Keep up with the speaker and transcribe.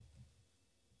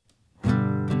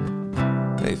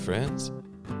Hey friends,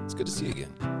 it's good to see you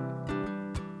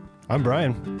again. I'm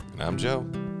Brian. And I'm Joe.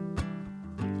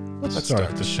 Let's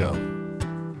start the show.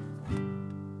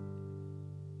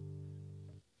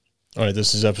 All right,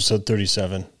 this is episode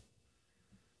 37.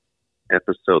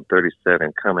 Episode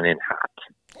 37 coming in hot.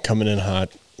 Coming in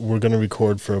hot. We're going to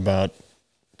record for about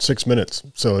 6 minutes.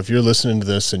 So if you're listening to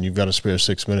this and you've got a spare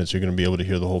 6 minutes, you're going to be able to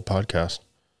hear the whole podcast.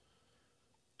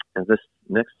 And this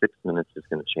next 6 minutes is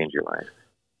going to change your life.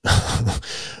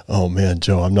 Oh man,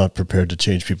 Joe, I'm not prepared to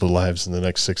change people's lives in the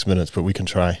next 6 minutes, but we can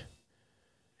try.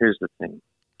 Here's the thing.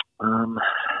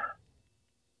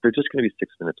 They're just going to be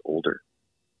 6 minutes older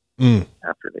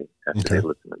after they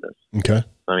listen to this. Okay.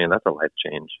 I mean, that's a life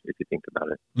change if you think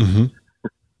about it. Mm-hmm.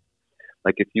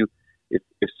 Like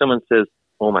if someone says,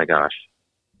 "Oh my gosh,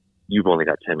 you've only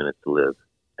got 10 minutes to live,"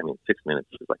 I mean, 6 minutes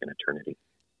is like an eternity.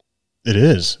 It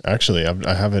is actually.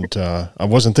 I haven't. I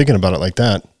wasn't thinking about it like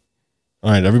that. All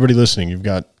right, everybody listening, you've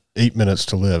got 8 minutes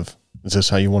to live. Is this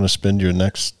how you want to spend your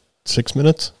next 6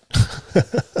 minutes?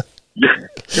 Yeah,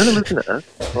 you're gonna listen to us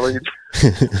while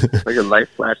like your life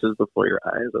flashes before your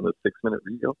eyes on the 6 minute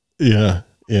reel.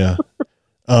 Yeah.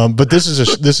 But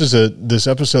this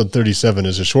episode 37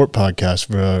 is a short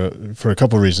podcast for a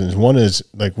couple of reasons. One is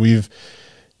like we've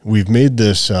made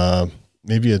this.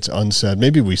 Maybe it's unsaid.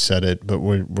 Maybe we said it, but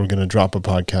we're going to drop a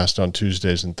podcast on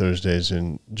Tuesdays and Thursdays,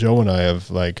 and Joe and I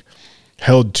have like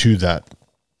held to that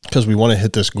because we want to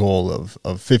hit this goal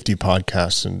of 50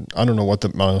 podcasts, and I don't know what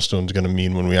the milestone is going to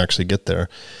mean when we actually get there.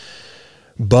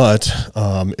 But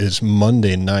it's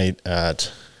Monday night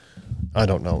at, I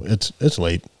don't know, it's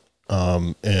late,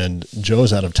 and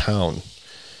Joe's out of town,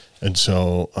 and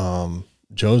so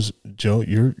Joe,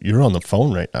 you're on the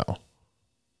phone right now.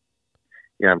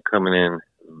 Yeah, I'm coming in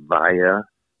via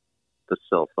the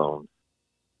cell phone.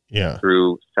 Yeah.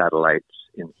 Through satellites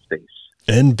in space.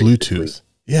 And Bluetooth.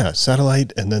 Yeah,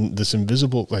 satellite, and then this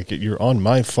invisible, like you're on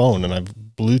my phone and I've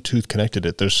Bluetooth connected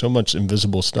it. There's so much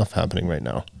invisible stuff happening right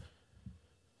now.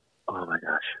 Oh my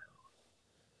gosh.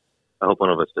 I hope one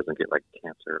of us doesn't get like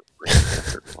cancer, brain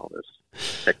cancer from all this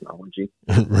technology.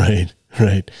 Right.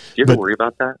 Do you ever worry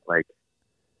about that? Like,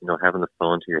 having the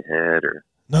phone to your head or...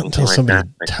 Not until somebody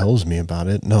tells me about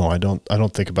it. No, I don't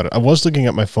think about it. I was looking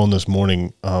at my phone this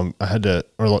morning. I had to,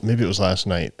 or maybe it was last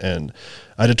night, and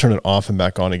I had to turn it off and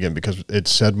back on again because it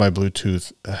said my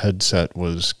Bluetooth headset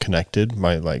was connected.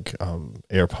 My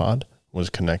AirPod was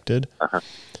connected,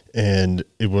 and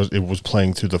it was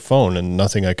playing through the phone, and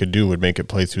nothing I could do would make it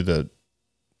play through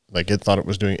it thought it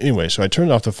was doing anyway. So I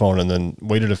turned off the phone and then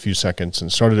waited a few seconds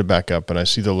and started it back up, and I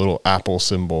see the little Apple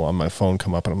symbol on my phone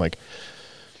come up, and I'm like,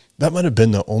 that might have been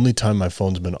the only time my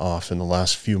phone's been off in the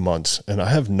last few months. And I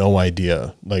have no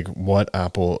idea what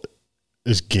Apple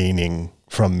is gaining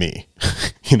from me.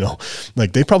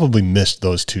 They probably missed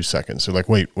those 2 seconds. They're like,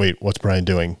 wait, what's Brian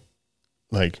doing?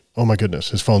 Like, oh my goodness,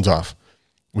 his phone's off.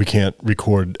 We can't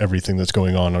record everything that's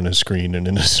going on his screen and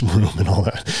in his room and all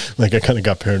that. Like I kind of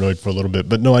got paranoid for a little bit,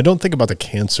 but no, I don't think about the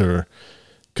cancer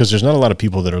because there's not a lot of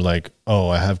people that are like, oh,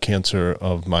 I have cancer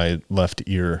of my left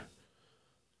ear.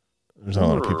 There's not a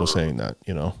lot of people saying that,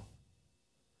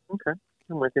 Okay,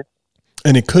 I'm with you.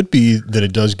 And it could be that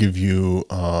it does give you,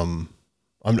 I'm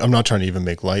not trying to even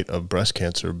make light of breast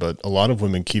cancer, but a lot of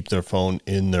women keep their phone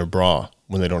in their bra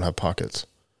when they don't have pockets.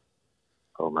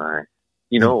 Oh my.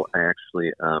 I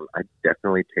actually, I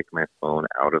definitely take my phone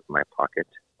out of my pocket,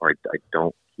 or I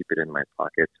don't keep it in my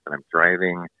pocket when I'm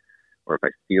driving, or if I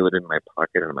feel it in my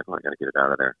pocket and I'm like, oh, I got to get it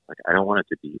out of there. Like, I don't want it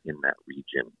to be in that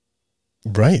region.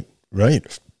 Right.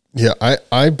 Yeah,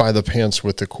 I buy the pants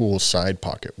with the cool side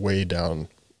pocket way down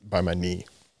by my knee.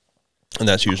 And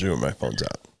that's usually where my phone's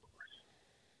at.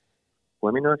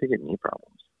 Let me know if you get knee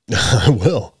problems. I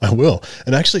will.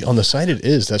 And actually on the side it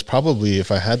is. That's probably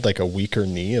if I had like a weaker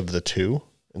knee of the two,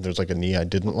 and there's like a knee I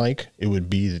didn't like, it would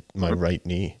be my right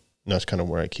knee. And that's kind of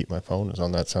where I keep my phone is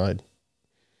on that side.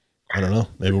 I don't know.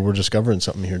 Maybe we're discovering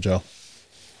something here, Joe.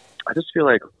 I just feel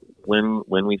like when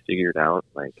we figured out,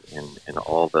 like, and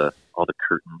all the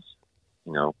curtains,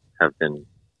 have been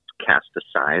cast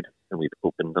aside and we've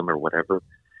opened them or whatever,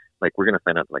 like we're gonna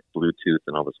find out like Bluetooth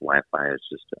and all this Wi-Fi is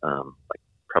just like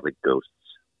probably ghosts.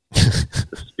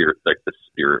 the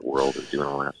spirit world is doing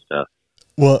all that stuff.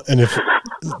 Well, and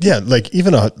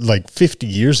even 50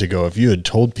 years ago, if you had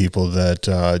told people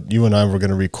that you and I were going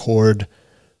to record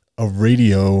a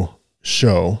radio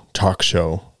show, talk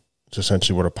show. It's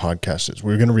essentially what a podcast is.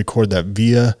 We're going to record that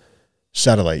via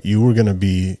satellite. You were going to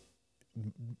be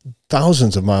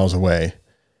thousands of miles away,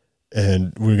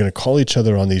 and we're going to call each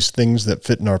other on these things that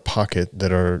fit in our pocket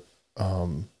that are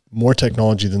more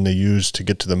technology than they use to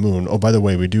get to the moon. Oh, by the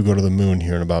way, we do go to the moon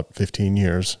here in about 15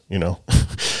 years,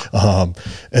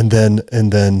 And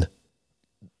then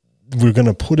we're going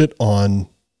to put it on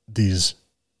these,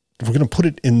 we're going to put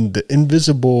it in the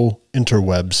invisible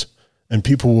interwebs, and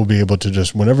people will be able to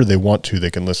just, whenever they want to,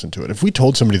 they can listen to it. If we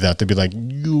told somebody that, they'd be like,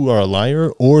 you are a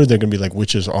liar, or they're going to be like,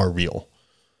 witches are real.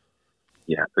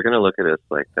 Yeah, they're going to look at us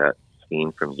like that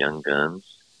scene from Young Guns,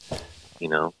 you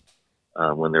know,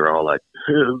 when they're all like,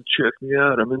 hey, check me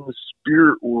out, I'm in the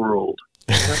spirit world.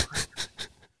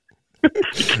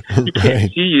 You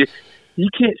can't see you. You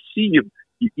can't see you,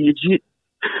 you idiot.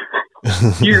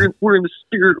 We're in the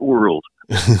spirit world.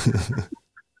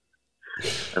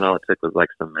 And all it took was like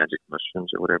some magic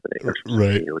mushrooms or whatever they were.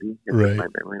 Right. Right. My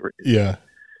memory. Yeah.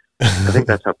 I think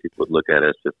that's how people would look at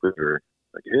us if we were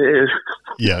like, hey.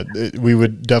 Yeah, we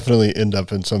would definitely end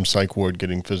up in some psych ward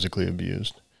getting physically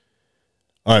abused.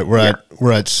 All right,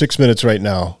 we're at 6 minutes right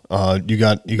now. You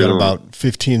got about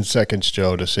 15 seconds,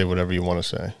 Joe, to say whatever you want to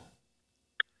say.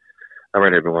 All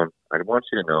right, everyone. I want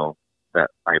you to know that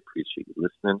I appreciate you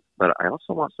listening, but I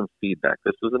also want some feedback.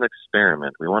 This was an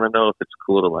experiment. We want to know if it's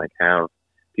cool to like have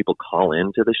people call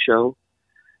into the show.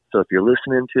 So if you're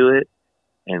listening to it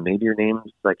and maybe your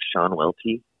name's like Sean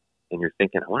Welty and you're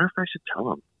thinking, I wonder if I should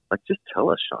tell him. Like, just tell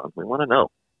us, Sean. We want to know.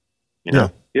 You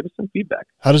know, give us some feedback.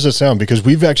 How does it sound? Because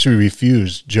we've actually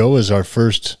refused. Joe is our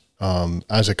first,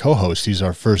 as a co-host, he's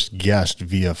our first guest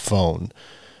via phone.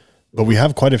 But we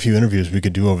have quite a few interviews we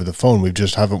could do over the phone. We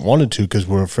just haven't wanted to because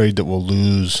we're afraid that we'll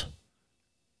lose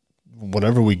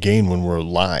whatever we gain when we're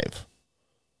live.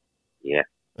 Yeah.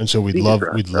 And so we'd love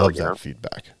that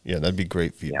feedback. Yeah, that'd be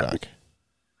great feedback. Yeah.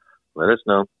 Let us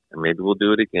know, and maybe we'll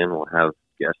do it again. We'll have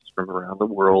guests from around the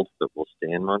world, but we'll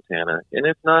stay in Montana. And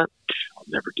if not, I'll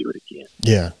never do it again.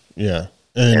 Yeah, yeah.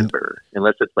 And ever.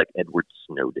 Unless it's like Edward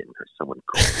Snowden or someone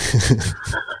cool.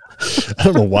 I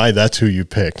don't know why that's who you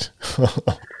picked.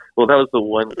 Well, that was the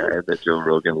one guy that Joe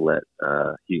Rogan let.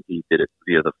 He did it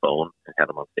via the phone and had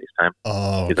him on FaceTime.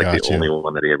 Oh, he's like the only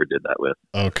one that he ever did that with.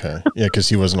 Okay, yeah, because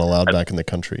he wasn't allowed back in the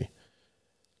country.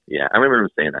 Yeah, I remember him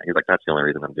saying that. He's like, "That's the only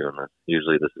reason I'm doing this.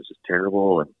 Usually, this is just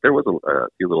terrible." And there was a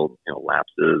few little,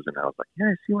 lapses, and I was like, "Yeah,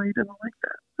 I see why you didn't like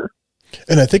that."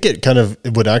 And I think it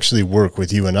would actually work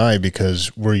with you and I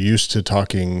because we're used to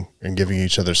talking and giving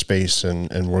each other space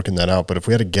and working that out. But if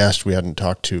we had a guest we hadn't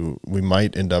talked to, we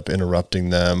might end up interrupting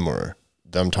them or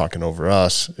them talking over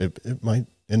us. It might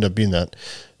end up being that.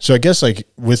 So I guess like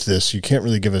with this, you can't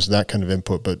really give us that kind of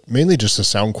input, but mainly just the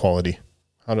sound quality.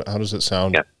 How does it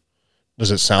sound? Yeah.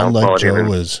 Does it sound like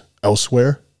Joe is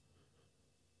elsewhere?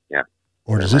 Yeah.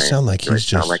 Or does it sound like he's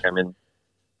just like I'm in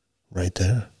right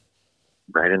there?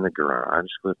 Right in the garage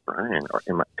with Brian,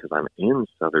 because I'm in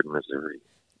southern Missouri.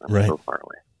 I'm so far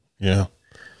away. Yeah.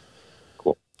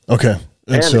 Cool. Okay.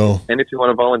 And if you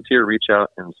want to volunteer, reach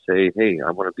out and say, "Hey,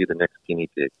 I want to be the next guinea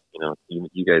pig."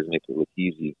 You guys make it look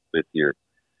easy with your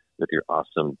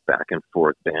awesome back and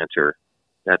forth banter.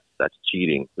 That's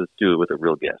cheating. Let's do it with a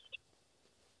real guest.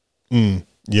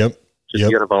 Yep.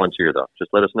 You got to volunteer though.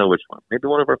 Just let us know which one. Maybe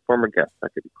one of our former guests.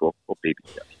 That could be cool. We'll baby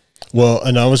step. Well,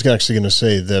 and I was actually going to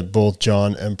say that both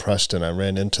John and Preston, I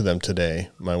ran into them today.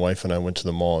 My wife and I went to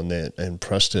the mall, and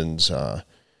Preston's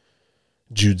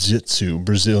jiu-jitsu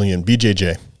Brazilian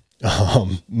BJJ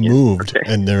moved,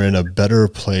 and they're in a better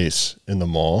place in the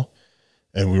mall.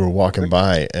 And we were walking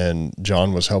by, and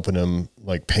John was helping him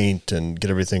like paint and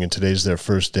get everything. And today's their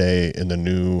first day in the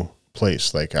new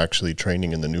place, like actually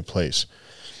training in the new place.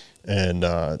 And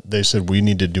they said we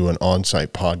need to do an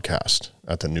on-site podcast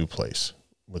at the new place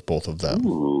with both of them.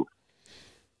 Ooh.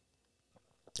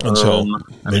 And so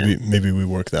maybe we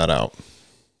work that out.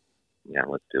 Yeah,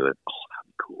 let's do it. Oh, that'd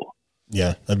be cool.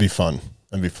 Yeah, that'd be fun.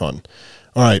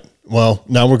 All right. Well,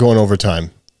 now we're going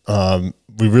overtime.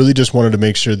 We really just wanted to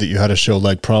make sure that you had a show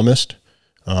like promised.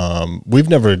 We've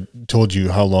never told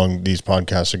you how long these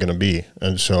podcasts are going to be.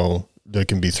 And so they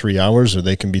can be 3 hours or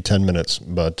they can be 10 minutes.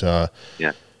 But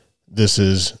yeah. This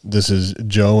is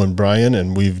Joe and Brian,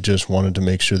 and we've just wanted to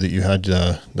make sure that you had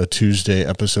the Tuesday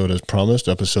episode as promised,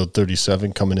 episode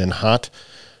 37 coming in hot.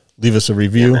 Leave us a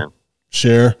review,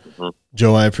 share. Mm-hmm.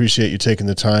 Joe, I appreciate you taking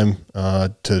the time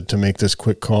to make this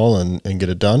quick call and get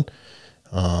it done.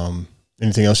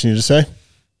 Anything else you need to say?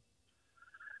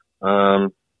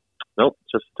 Nope.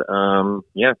 Just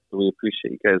we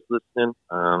appreciate you guys listening.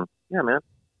 Yeah, man.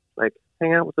 Like,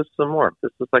 hang out with us some more.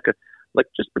 This is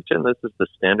just pretend this is the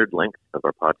standard length of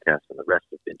our podcast, and the rest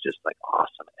have been just like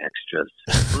awesome extras.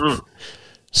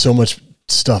 So much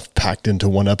stuff packed into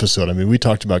one episode. I mean, we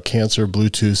talked about cancer,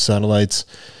 Bluetooth, satellites,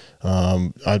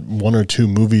 one or two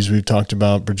movies we've talked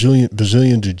about,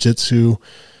 Brazilian Jiu-Jitsu,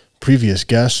 previous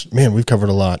guests. Man, we've covered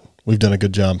a lot. We've done a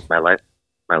good job. My life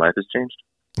has changed.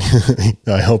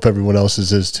 I hope everyone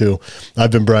else's is too.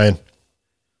 I've been Brian.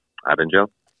 I've been Joe.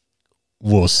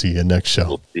 We'll see you next show.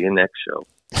 We'll see you next show.